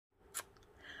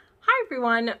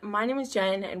everyone, my name is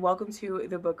Jen and welcome to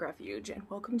the Book Refuge and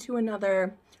welcome to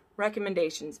another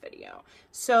recommendations video.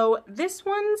 So this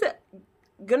one's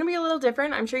gonna be a little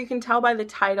different. I'm sure you can tell by the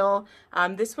title.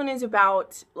 This one is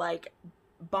about like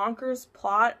bonkers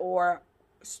plot or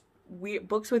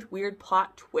books with weird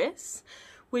plot twists,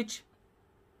 which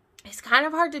is kind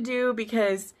of hard to do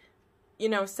because, you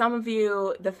know, some of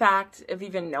you, the fact of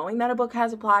even knowing that a book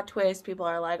has a plot twist, people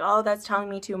are like, oh, that's telling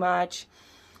me too much.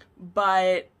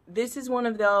 But this is one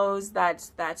of those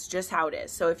that's just how it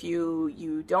is. So if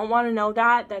you don't want to know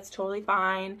that, that's totally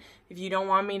fine. If you don't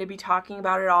want me to be talking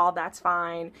about it all, that's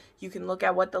fine. You can look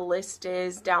at what the list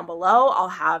is down below. I'll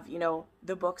have, you know,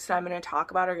 the books that I'm going to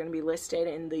talk about are going to be listed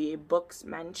in the books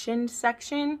mentioned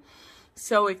section.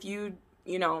 So if you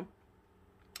know,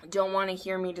 don't want to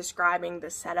hear me describing the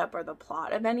setup or the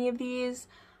plot of any of these,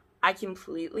 I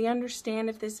completely understand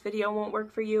if this video won't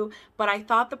work for you, but I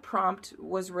thought the prompt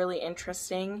was really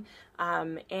interesting,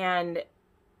 and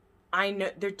I know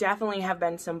there definitely have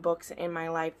been some books in my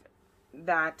life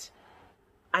that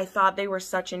I thought they were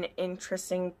such an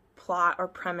interesting plot or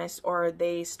premise, or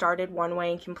they started one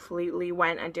way and completely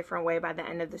went a different way by the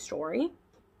end of the story.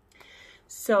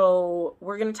 So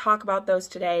we're going to talk about those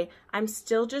today. I'm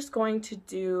still just going to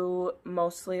do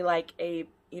mostly like a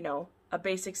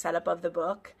basic setup of the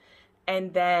book.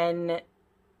 And then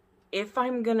if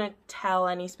I'm going to tell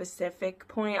any specific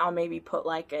point, I'll maybe put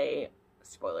like a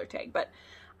spoiler tag. But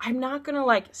I'm not going to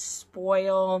like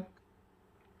spoil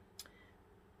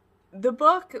the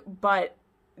book, but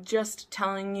just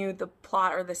telling you the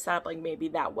plot or the setup, like maybe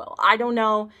that will. I don't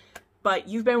know, but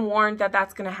you've been warned that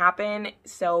that's going to happen.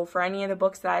 So for any of the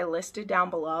books that I listed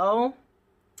down below,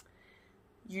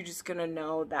 you're just going to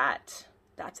know that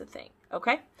that's a thing,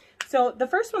 okay? So the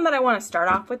first one that I want to start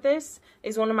off with this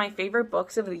is one of my favorite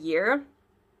books of the year.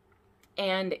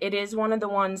 And it is one of the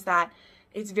ones that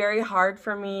it's very hard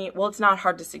for me. Well, it's not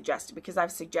hard to suggest it because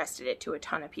I've suggested it to a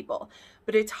ton of people.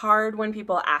 But it's hard when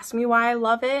people ask me why I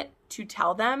love it to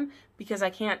tell them because I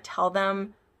can't tell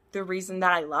them the reason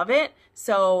that I love it.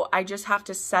 So I just have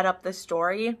to set up the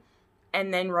story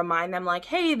and then remind them like,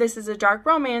 hey, this is a dark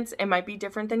romance. It might be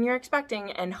different than you're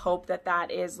expecting, and hope that that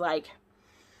is like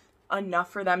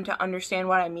enough for them to understand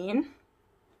what I mean.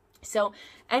 So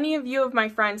any of you of my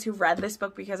friends who've read this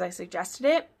book because I suggested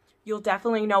it, you'll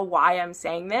definitely know why I'm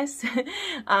saying this.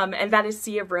 And that is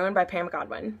Sea of Ruin by Pam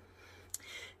Godwin.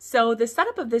 So the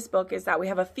setup of this book is that we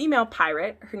have a female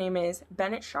pirate. Her name is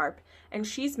Bennett Sharp, and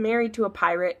she's married to a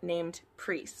pirate named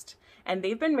Priest. And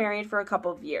they've been married for a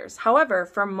couple of years. However,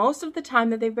 for most of the time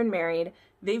that they've been married,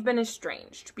 they've been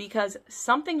estranged because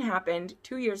something happened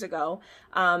 2 years ago.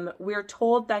 We're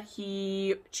told that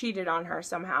he cheated on her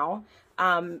somehow,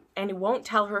 and he won't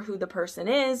tell her who the person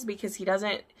is because he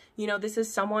doesn't, you know, this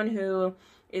is someone who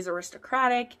is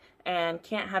aristocratic and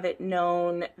can't have it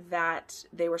known that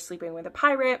they were sleeping with a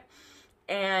pirate.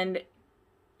 And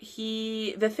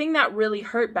the thing that really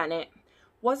hurt Bennett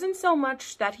wasn't so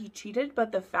much that he cheated,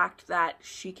 but the fact that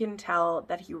she can tell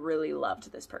that he really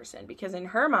loved this person. Because in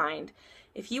her mind,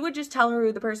 if he would just tell her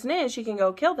who the person is, she can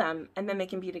go kill them, and then they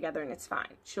can be together and it's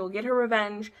fine. She'll get her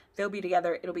revenge, they'll be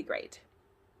together, it'll be great.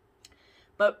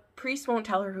 But Priest won't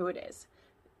tell her who it is.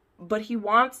 But he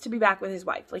wants to be back with his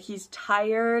wife. Like, he's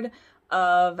tired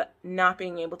of not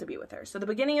being able to be with her. So the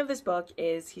beginning of this book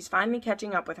is he's finally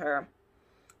catching up with her,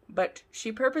 but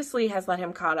she purposely has let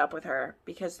him caught up with her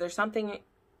because there's something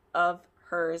of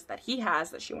hers that he has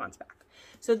that she wants back.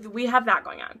 So we have that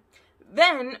going on.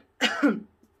 Then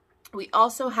we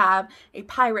also have a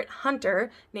pirate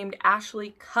hunter named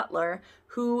Ashley Cutler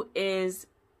who is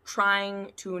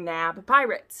trying to nab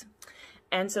pirates.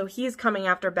 And so he's coming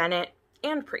after Bennett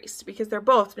and Priest because they're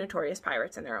both notorious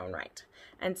pirates in their own right.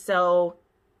 And so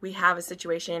we have a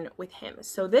situation with him.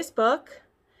 So this book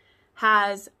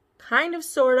has kind of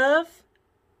sort of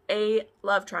a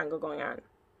love triangle going on.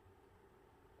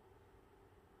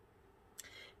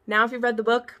 Now, if you've read the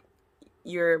book,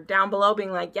 you're down below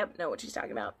being like, yep, know what she's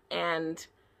talking about. And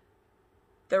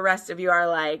the rest of you are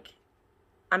like,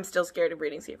 I'm still scared of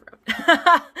reading Sea of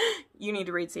Ruin. You need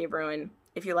to read Sea of Ruin.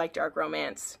 If you like dark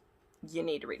romance, you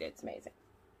need to read it. It's amazing.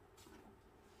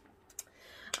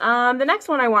 The next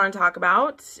one I want to talk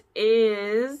about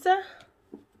is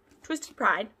Twisted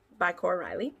Pride by Cora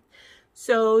Reilly.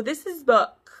 So this is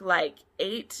book like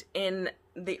 8 in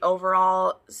the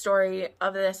overall story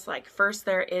of this. Like, first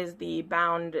there is the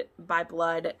Bound by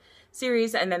Blood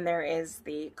series, and then there is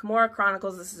the Cora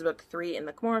Chronicles. This is book 3 in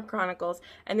the Cora Chronicles,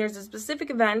 and there's a specific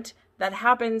event that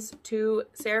happens to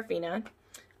Serafina.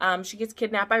 She gets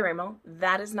kidnapped by Remo.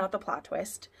 That is not the plot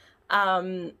twist.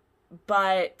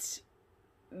 But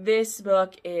this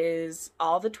book is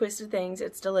all the twisted things.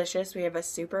 It's delicious. We have a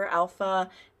super alpha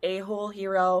a-hole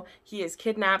hero. He is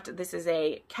kidnapped. This is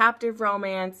a captive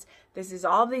romance. This is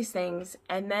all these things.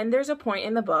 And then there's a point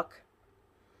in the book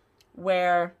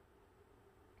where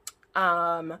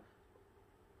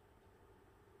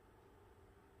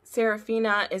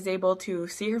Serafina is able to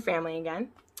see her family again.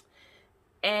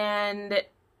 And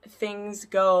things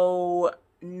go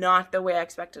not the way I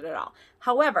expected at all.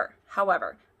 However,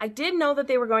 I did know that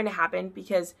they were going to happen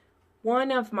because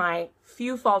one of my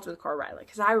few faults with Cora Reilly,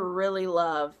 because I really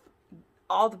love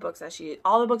all the books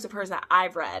of hers that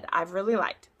I've read, I've really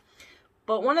liked.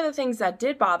 But one of the things that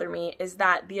did bother me is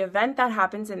that the event that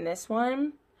happens in this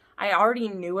one, I already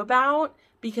knew about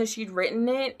because she'd written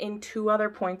it in 2 other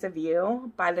points of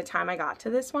view by the time I got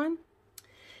to this one.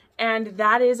 And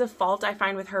that is a fault I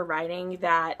find with her writing,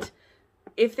 that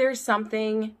if there's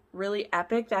something really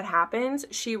epic that happens,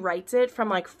 she writes it from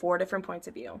like 4 different points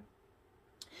of view.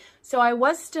 So I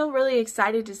was still really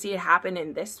excited to see it happen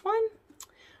in this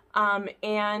one.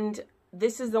 And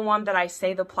this is the one that I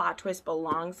say the plot twist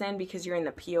belongs in because you're in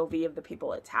the POV of the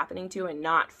people it's happening to and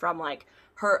not from like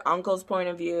her uncle's point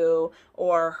of view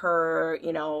or her,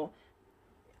 you know,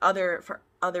 other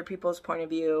people's point of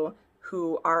view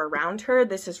who are around her.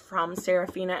 This is from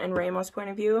Serafina and Ramos' point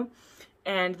of view.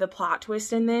 And the plot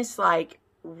twist in this, like,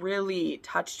 really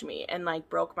touched me and, like,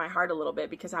 broke my heart a little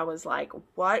bit because I was like,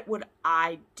 what would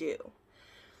I do?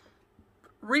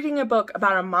 Reading a book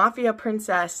about a mafia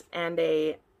princess and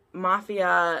a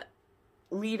mafia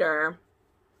leader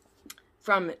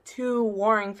from 2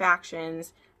 warring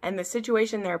factions and the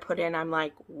situation they're put in, I'm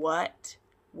like, what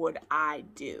would I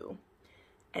do?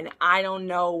 And I don't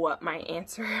know what my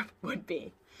answer would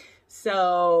be.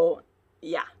 So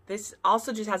yeah, this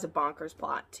also just has a bonkers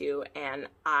plot too, and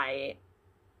I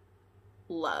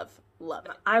love it.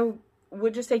 I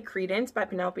would just say Credence by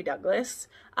Penelope Douglas.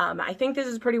 I think this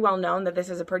is pretty well known that this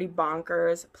is a pretty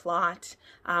bonkers plot.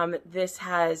 This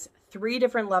has 3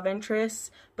 different love interests,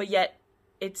 but yet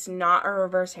it's not a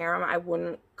reverse harem. I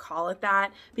wouldn't call it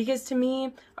that, because to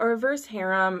me, a reverse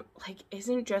harem, like,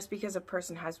 isn't just because a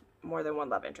person has more than one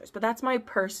love interest, but that's my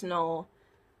personal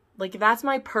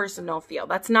feel.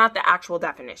 That's not the actual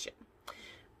definition.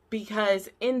 Because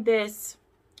in this,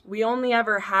 we only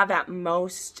ever have at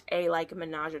most a, like,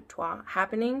 menage a trois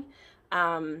happening.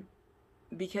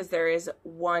 Because there is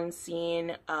one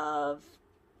scene of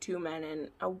 2 men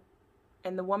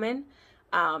and the woman.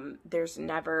 There's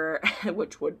never,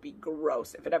 which would be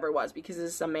gross if it ever was, because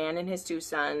it's a man and his 2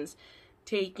 sons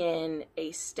taking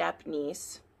a step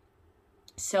niece.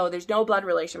 So there's no blood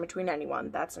relation between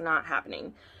anyone. That's not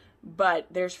happening. But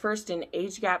there's first an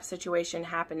age gap situation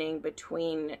happening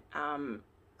between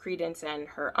Credence and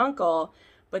her uncle,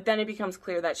 but then it becomes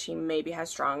clear that she maybe has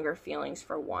stronger feelings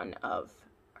for one of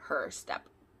her step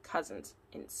cousins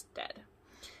instead.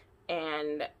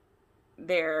 And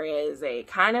there is a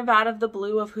kind of out of the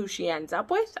blue of who she ends up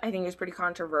with. I think it's pretty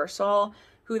controversial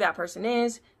who that person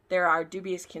is. There are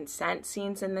dubious consent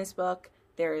scenes in this book.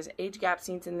 There is age gap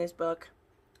scenes in this book.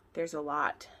 There's a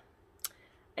lot.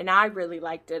 And I really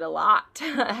liked it a lot.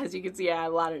 As you can see, I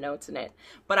had a lot of notes in it.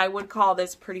 But I would call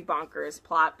this pretty bonkers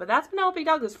plot. But that's Penelope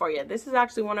Douglas for you. This is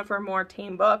actually one of her more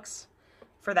tame books,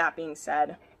 for that being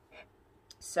said.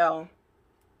 So,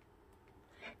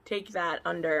 take that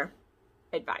under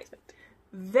advisement.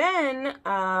 Then,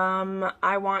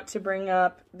 I want to bring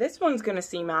up, this one's going to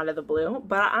seem out of the blue,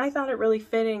 but I thought it really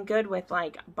fit in good with,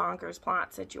 like, bonkers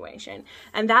plot situation.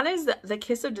 And that is The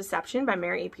Kiss of Deception by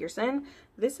Mary A. Pearson.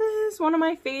 This is one of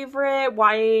my favorite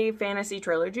YA fantasy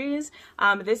trilogies.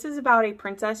 This is about a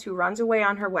princess who runs away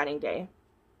on her wedding day.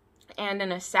 And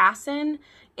an assassin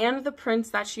and the prince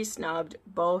that she snubbed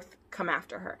both come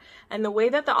after her. And the way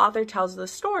that the author tells the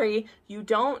story, you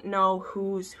don't know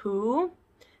who's who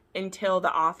until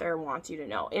the author wants you to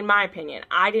know. In my opinion,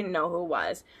 I didn't know who it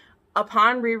was.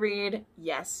 Upon reread,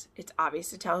 yes, it's obvious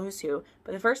to tell who's who.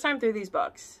 But the first time through these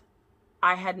books,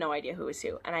 I had no idea who was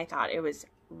who. And I thought it was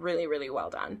really, really well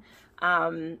done.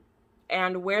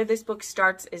 And where this book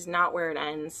starts is not where it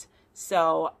ends.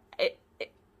 So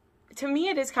to me,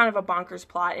 it is kind of a bonkers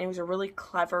plot. And it was a really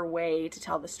clever way to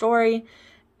tell the story.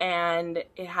 And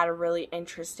it had a really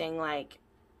interesting, like,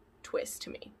 twist to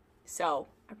me. So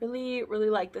I really, really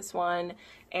like this one.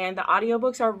 And the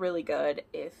audiobooks are really good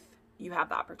if you have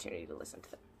the opportunity to listen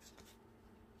to them.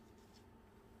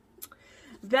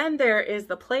 Then there is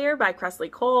The Player by Kresley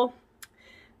Cole.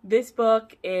 This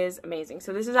book is amazing.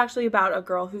 So this is actually about a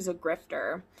girl who's a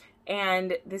grifter.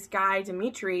 And this guy,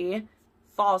 Dimitri,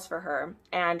 falls for her.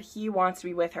 And he wants to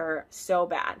be with her so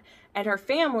bad. And her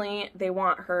family, they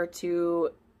want her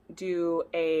to do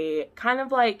a kind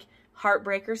of like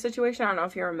heartbreaker situation. I don't know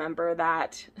if you remember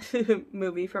that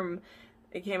movie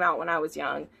it came out when I was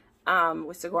young,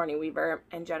 with Sigourney Weaver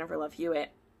and Jennifer Love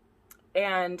Hewitt.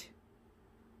 And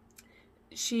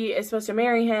she is supposed to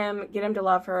marry him, get him to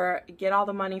love her, get all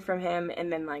the money from him,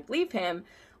 and then like leave him.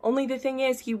 Only the thing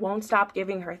is, he won't stop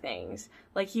giving her things.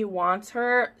 Like, he wants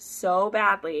her so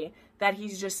badly that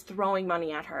he's just throwing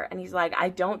money at her. And he's like, I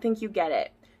don't think you get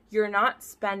it. You're not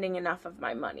spending enough of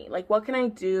my money. Like, what can I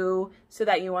do so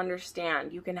that you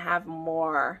understand you can have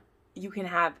more? You can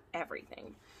have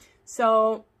everything.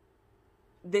 So,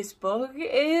 this book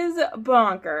is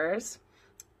bonkers.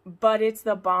 But it's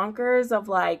the bonkers of,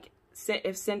 like,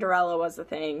 if Cinderella was a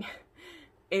thing,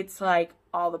 it's like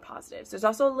all the positives. There's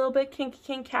also a little bit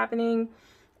kink happening,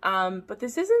 but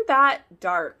this isn't that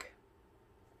dark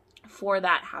for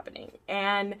that happening.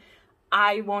 And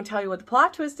I won't tell you what the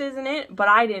plot twist is in it, but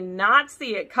I did not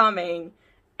see it coming,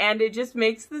 and it just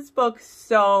makes this book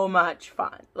so much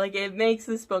fun. Like, it makes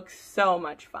this book so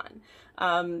much fun.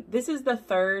 This is the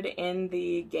third in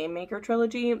the Game Maker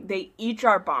trilogy. They each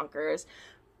are bonkers.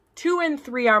 2 and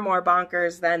 3 are more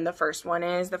bonkers than the first one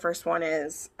is. The first one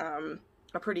is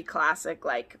a pretty classic,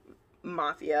 like,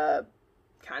 mafia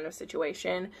kind of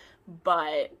situation.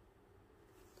 But,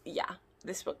 yeah,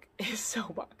 this book is so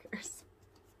bonkers.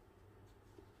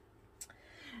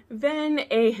 Then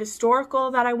a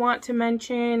historical that I want to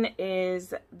mention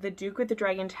is The Duke with the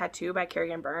Dragon Tattoo by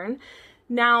Kerrigan Byrne.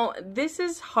 Now, this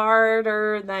is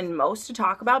harder than most to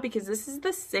talk about because this is the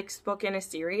 6th book in a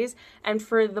series, and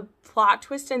for the plot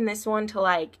twist in this one to,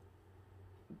 like,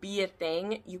 be a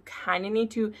thing, you kind of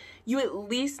need to, you at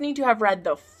least need to have read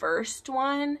the first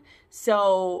one.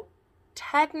 So,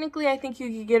 technically, I think you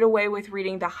could get away with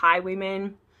reading The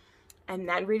Highwayman and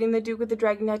then reading The Duke with the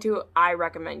Dragon Tattoo. I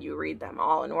recommend you read them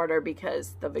all in order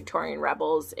because The Victorian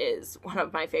Rebels is one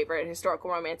of my favorite historical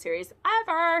romance series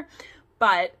ever.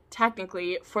 But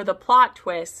technically, for the plot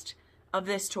twist of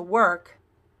this to work,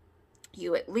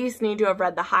 you at least need to have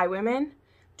read The Highwayman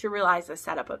to realize the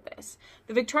setup of this.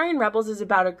 The Victorian Rebels is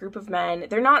about a group of men.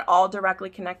 They're not all directly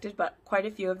connected, but quite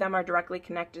a few of them are directly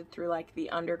connected through, like,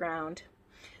 the underground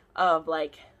of,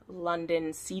 like,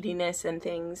 London seediness and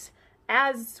things,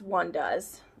 as one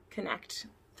does connect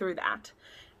through that.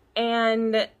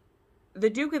 And the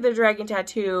Duke of the Dragon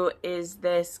Tattoo is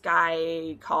this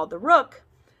guy called the Rook,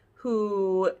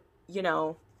 who, you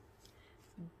know,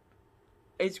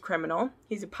 is criminal.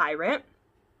 He's a pirate.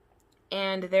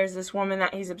 And there's this woman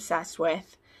that he's obsessed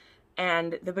with.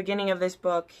 And the beginning of this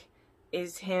book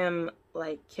is him,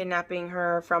 like, kidnapping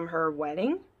her from her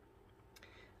wedding.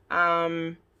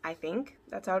 I think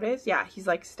that's how it is. Yeah, he's,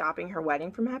 like, stopping her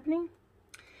wedding from happening.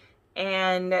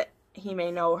 And he may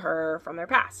know her from their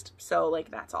past. So, like,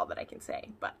 that's all that I can say.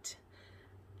 But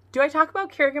do I talk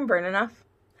about Kerrigan Byrne enough?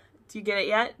 Do you get it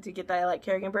yet? Do you get that I like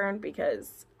Kerrigan Byrne?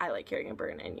 Because I like Kerrigan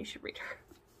Byrne and you should read her.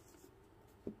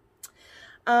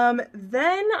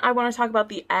 Then I want to talk about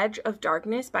The Edge of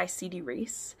Darkness by C.D.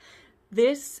 Reiss.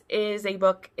 This is a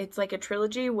book, it's like a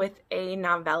trilogy with a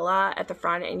novella at the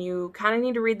front, and you kind of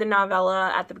need to read the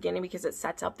novella at the beginning because it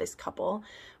sets up this couple.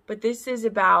 But this is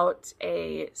about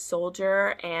a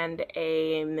soldier and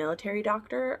a military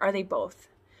doctor. Are they both?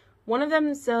 One of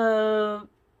them's a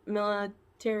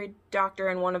military doctor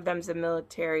and one of them's a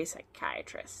military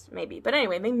psychiatrist, maybe. But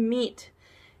anyway, they meet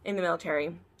in the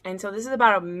military. And so this is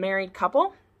about a married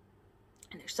couple,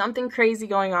 and there's something crazy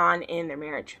going on in their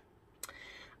marriage.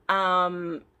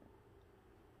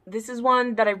 This is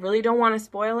one that I really don't want to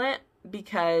spoil it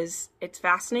because it's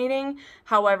fascinating.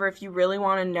 However, if you really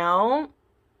want to know,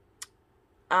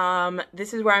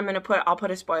 this is where I'll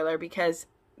put a spoiler because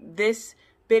this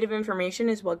bit of information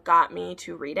is what got me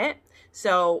to read it.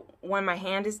 So when my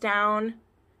hand is down,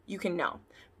 you can know.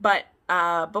 But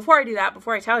before I do that,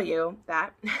 before I tell you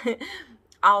that,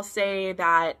 I'll say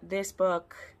that this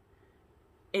book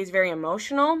is very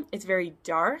emotional. It's very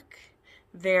dark.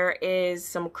 There is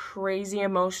some crazy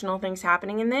emotional things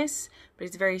happening in this, but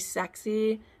it's very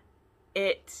sexy.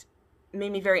 It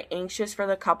made me very anxious for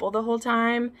the couple the whole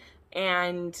time,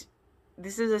 and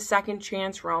this is a second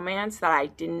chance romance that I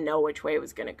didn't know which way it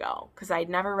was going to go, because I'd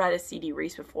never read a C.D.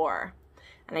 Reiss before,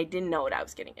 and I didn't know what I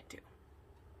was getting into.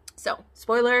 So,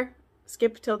 spoiler,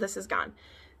 skip till this is gone.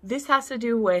 This has to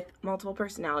do with multiple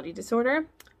personality disorder,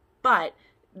 but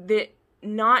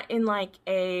not in like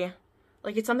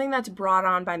it's something that's brought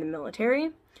on by the military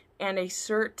and a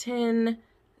certain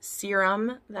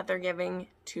serum that they're giving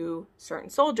to certain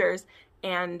soldiers,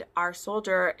 and our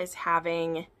soldier is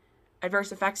having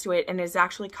adverse effects to it and has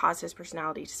actually caused his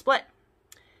personality to split.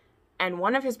 And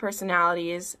one of his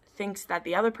personalities thinks that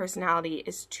the other personality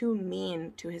is too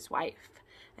mean to his wife.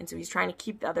 And so he's trying to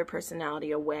keep the other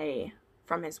personality away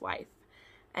from his wife.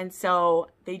 And so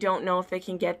they don't know if they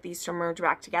can get these to merge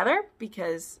back together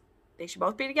because they should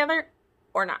both be together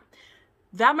or not.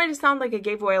 That might have sounded like it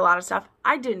gave away a lot of stuff.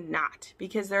 I did not,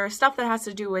 because there is stuff that has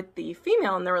to do with the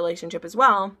female in the relationship as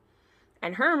well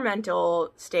and her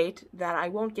mental state that I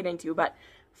won't get into, but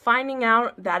finding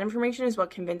out that information is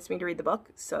what convinced me to read the book,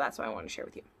 so that's what I want to share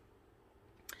with you.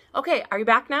 Okay, are you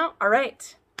back now? All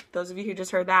right. Those of you who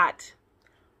just heard that,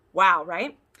 wow,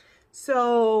 right?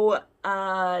 So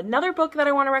another book that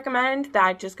I want to recommend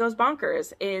that just goes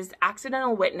bonkers is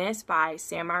Accidental Witness by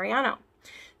Sam Mariano.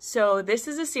 So this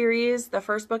is a series, the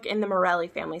first book in the Reilly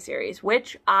family series,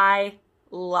 which I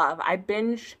love. I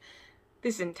binged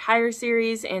this entire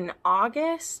series in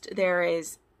August. There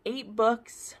is 8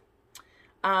 books.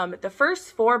 The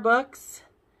first 4 books,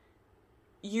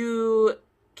 you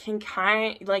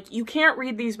can't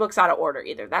read these books out of order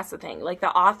either. That's the thing. Like, the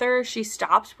author, she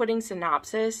stopped putting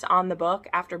synopsis on the book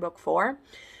after book 4,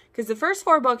 because the first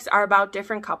 4 books are about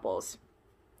different couples.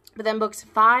 But then books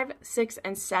 5, 6,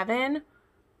 and 7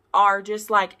 are just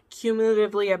like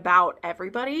cumulatively about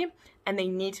everybody, and they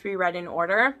need to be read in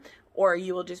order, or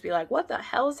you will just be like, what the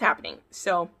hell is happening?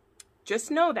 So just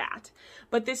know that.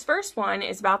 But this first one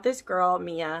is about this girl,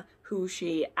 Mia, who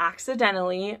she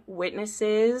accidentally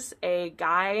witnesses a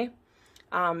guy,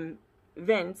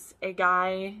 Vince, a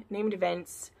guy named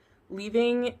Vince,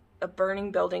 leaving a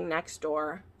burning building next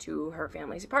door to her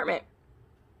family's apartment.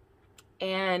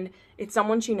 And it's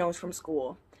someone she knows from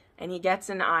school. And he gets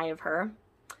an eye of her.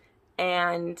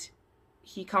 And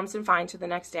he comes and finds her the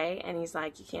next day, and he's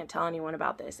like, you can't tell anyone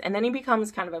about this. And then he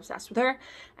becomes kind of obsessed with her,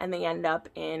 and they end up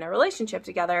in a relationship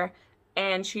together.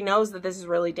 And she knows that this is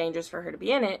really dangerous for her to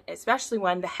be in it, especially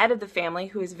when the head of the family,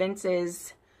 who is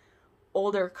Vince's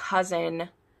older cousin,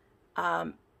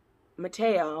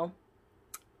 Matteo,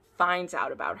 finds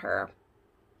out about her.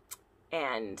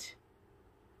 And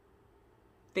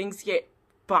things get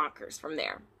bonkers from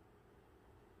there.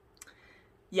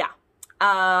 Yeah.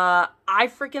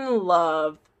 I freaking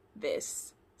love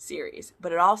this series,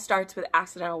 but it all starts with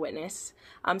Accidental Witness.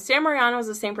 Sam Mariano is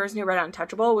the same person who read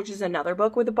Untouchable, which is another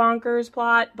book with a bonkers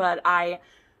plot, but I,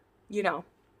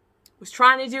 was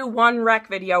trying to do one rec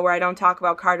video where I don't talk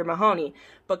about Carter Mahoney,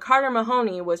 but Carter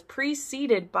Mahoney was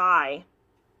preceded by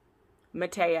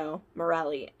Matteo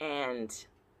Morelli, and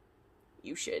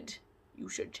you should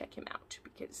check him out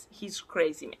because he's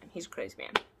crazy, man. He's a crazy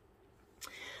man.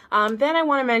 Then I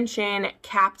want to mention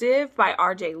Captive by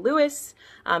R.J. Lewis.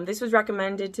 This was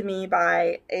recommended to me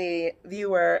by a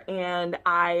viewer, and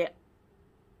I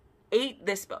ate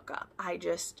this book up. I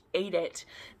just ate it.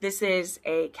 This is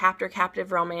a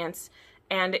captor-captive romance,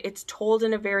 and it's told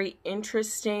in a very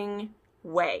interesting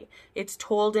way. It's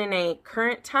told in a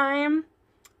current time,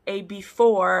 a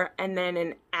before, and then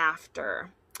an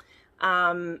after.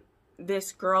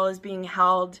 This girl is being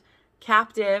held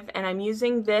captive, and I'm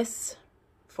using this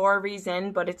for a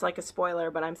reason, but it's like a spoiler,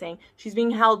 but I'm saying she's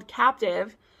being held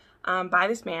captive by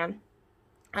this man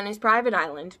on his private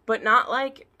island, but not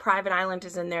like private island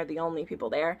is in there the only people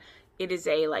there. It is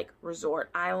a like resort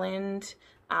island,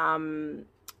 not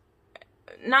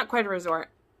quite a resort,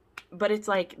 but it's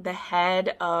like the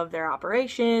head of their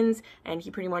operations, and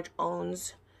he pretty much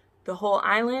owns the whole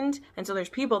island, and so there's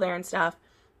people there and stuff,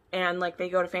 and like they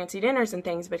go to fancy dinners and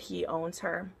things, but he owns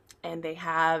her, and they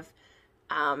have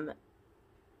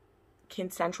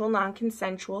consensual,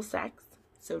 non-consensual sex.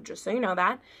 So just so you know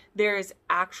that. There's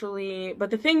actually, but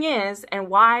the thing is, and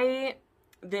why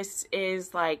this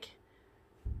is like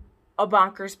a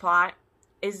bonkers plot,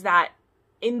 is that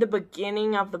in the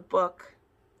beginning of the book,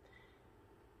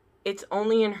 it's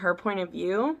only in her point of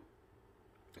view,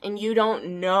 and you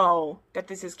don't know that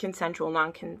this is consensual,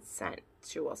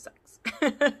 non-consensual sex.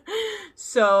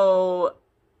 So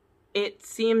it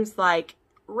seems like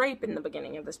rape in the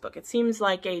beginning of this book. It seems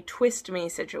like a twist me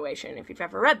situation, if you've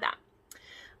ever read that.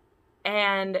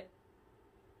 And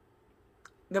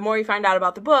the more you find out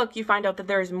about the book, you find out that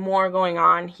there's more going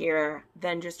on here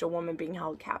than just a woman being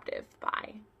held captive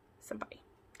by somebody.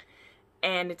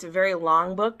 And it's a very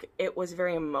long book. It was a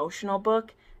very emotional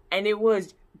book, and it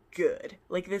was good.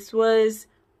 Like, this was,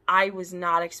 I was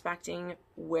not expecting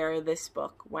where this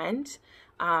book went.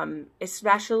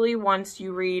 Especially once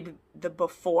you read the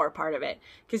before part of it.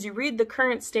 Because you read the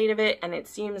current state of it, and it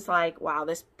seems like, wow,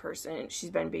 this person,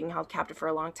 she's been being held captive for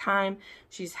a long time.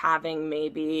 She's having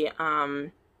maybe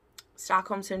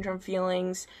Stockholm Syndrome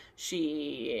feelings.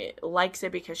 She likes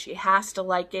it because she has to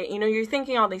like it. You're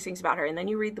thinking all these things about her, and then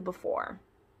you read the before.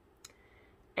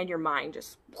 And your mind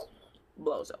just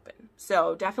blows open.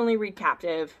 So definitely read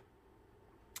Captive.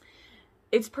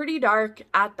 It's pretty dark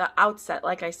at the outset,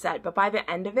 like I said, but by the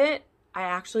end of it, I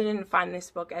actually didn't find this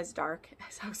book as dark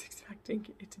as I was expecting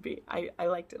it to be. I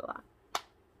liked it a lot.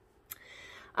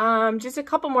 Just a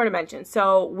couple more to mention.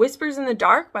 So, Whispers in the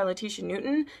Dark by LeTeisha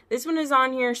Newton. This one is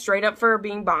on here straight up for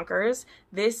being bonkers.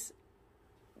 This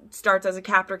starts as a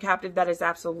captor-captive that is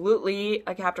absolutely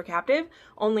a captor-captive,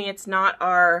 only it's not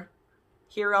our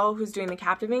hero who's doing the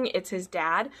captiving. It's his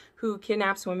dad who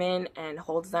kidnaps women and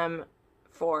holds them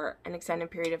for an extended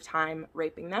period of time,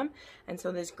 raping them. And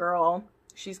so this girl,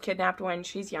 she's kidnapped when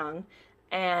she's young,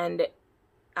 and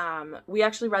we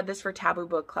actually read this for Taboo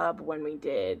Book Club when we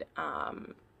did,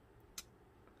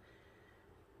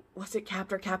 was it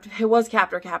Captor Captive? It was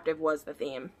Captor Captive was the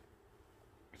theme.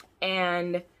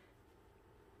 And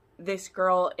this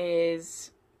girl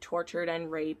is tortured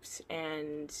and raped,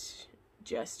 and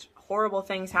just horrible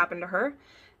things happen to her.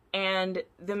 And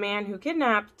the man who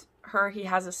kidnapped her, he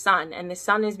has a son, and the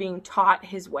son is being taught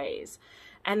his ways.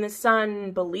 And the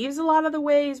son believes a lot of the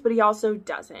ways, but he also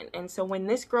doesn't. And so when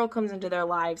this girl comes into their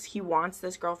lives, he wants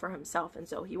this girl for himself. And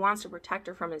so he wants to protect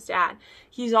her from his dad.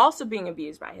 He's also being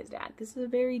abused by his dad. This is a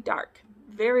very dark,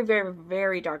 very, very,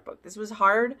 very dark book. This was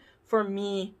hard for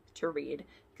me to read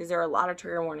because there are a lot of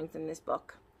trigger warnings in this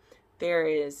book. There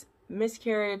is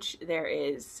miscarriage. There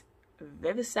is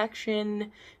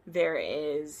vivisection. There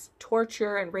is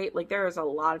torture and rape. Like, there is a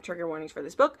lot of trigger warnings for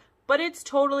this book. But it's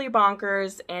totally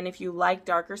bonkers, and if you like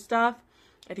darker stuff,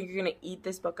 I think you're going to eat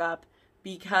this book up,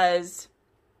 because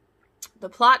the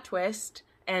plot twist,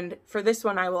 and for this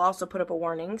one I will also put up a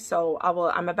warning, so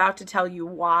I'm about to tell you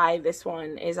why this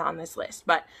one is on this list.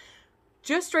 But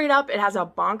just straight up, it has a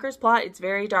bonkers plot. It's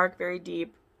very dark, very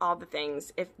deep, all the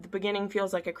things. If the beginning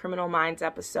feels like a Criminal Minds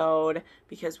episode,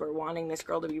 because we're wanting this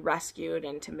girl to be rescued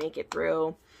and to make it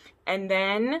through. And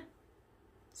then,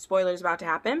 spoilers about to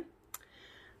happen,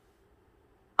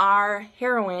 our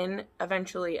heroine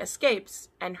eventually escapes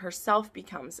and herself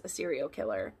becomes a serial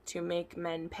killer to make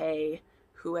men pay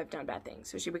who have done bad things.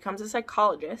 So she becomes a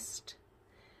psychologist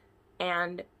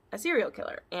and a serial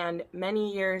killer. And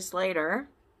many years later,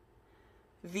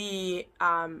 the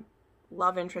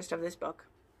love interest of this book,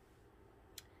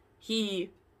 he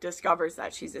discovers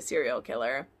that she's a serial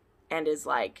killer and is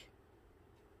like,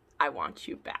 I want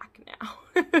you back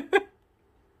now.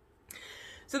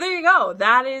 So there you go.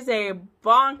 That is a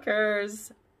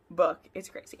bonkers book. It's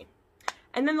crazy.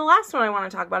 And then the last one I want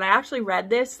to talk about, I actually read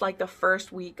this like the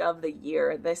first week of the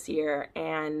year, this year,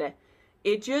 and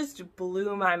it just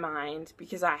blew my mind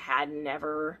because I had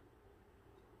never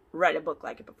read a book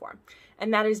like it before.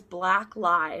 And that is Black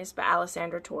Lies by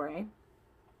Alessandra Torre.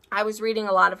 I was reading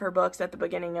a lot of her books at the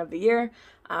beginning of the year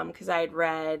because I had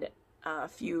read a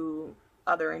few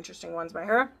other interesting ones by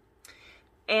her.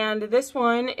 And this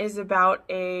one is about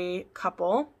a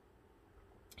couple.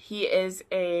 He is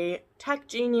a tech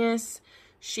genius.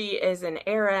 She is an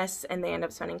heiress, and they end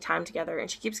up spending time together. And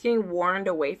she keeps getting warned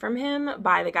away from him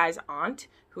by the guy's aunt,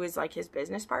 who is like his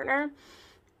business partner.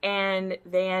 And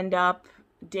they end up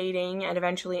dating and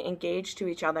eventually engaged to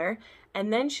each other.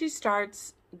 And then she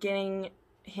starts getting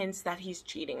hints that he's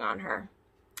cheating on her.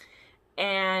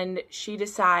 And she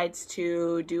decides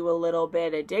to do a little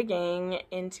bit of digging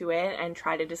into it and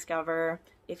try to discover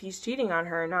if he's cheating on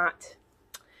her or not.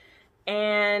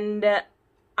 And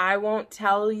I won't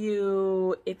tell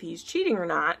you if he's cheating or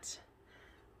not,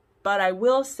 but I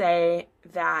will say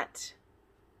that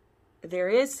there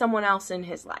is someone else in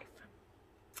his life.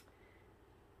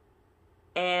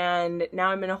 And now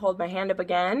I'm going to hold my hand up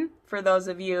again for those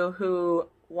of you who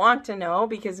want to know,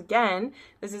 because again,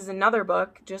 this is another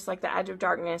book, just like The Edge of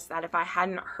Darkness, that if I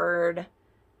hadn't heard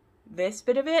this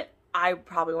bit of it, I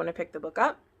probably wouldn't have picked the book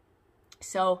up.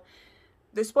 So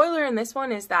the spoiler in this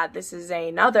one is that this is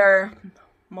another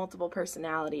multiple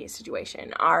personality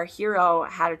situation. Our hero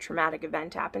had a traumatic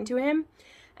event happen to him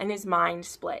and his mind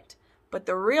split. But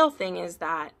the real thing is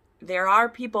that there are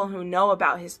people who know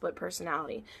about his split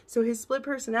personality. So his split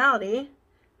personality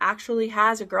actually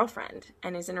has a girlfriend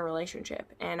and is in a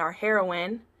relationship. And our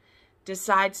heroine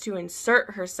decides to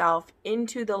insert herself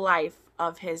into the life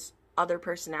of his other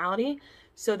personality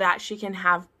so that she can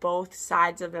have both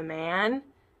sides of the man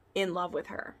in love with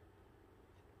her.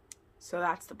 So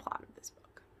that's the plot of this book.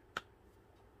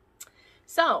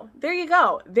 So there you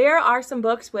go. There are some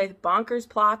books with bonkers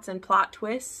plots and plot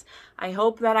twists. I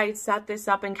hope that I set this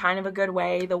up in kind of a good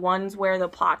way. The ones where the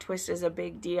plot twist is a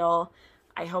big deal,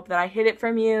 I hope that I hid it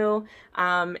from you.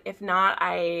 If not,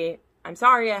 I'm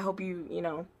sorry. I hope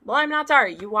well, I'm not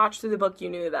sorry. You watched through the book. You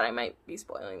knew that I might be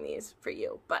spoiling these for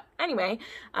you. But anyway,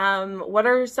 what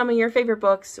are some of your favorite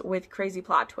books with crazy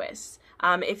plot twists?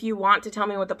 If you want to tell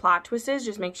me what the plot twist is,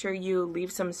 just make sure you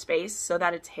leave some space so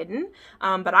that it's hidden.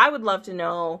 But I would love to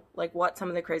know like what some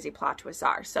of the crazy plot twists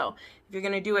are. So if you're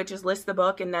going to do it, just list the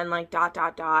book and then like ...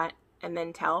 and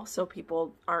then tell, so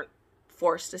people aren't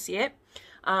forced to see it.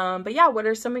 But yeah, what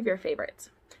are some of your favorites?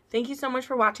 Thank you so much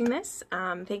for watching this.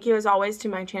 Thank you as always to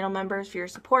my channel members for your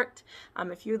support.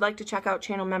 If you would like to check out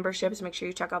channel memberships, make sure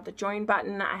you check out the join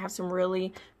button. I have some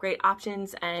really great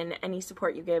options, and any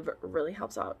support you give really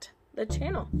helps out the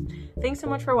channel. Thanks so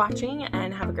much for watching,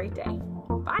 and have a great day.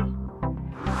 Bye.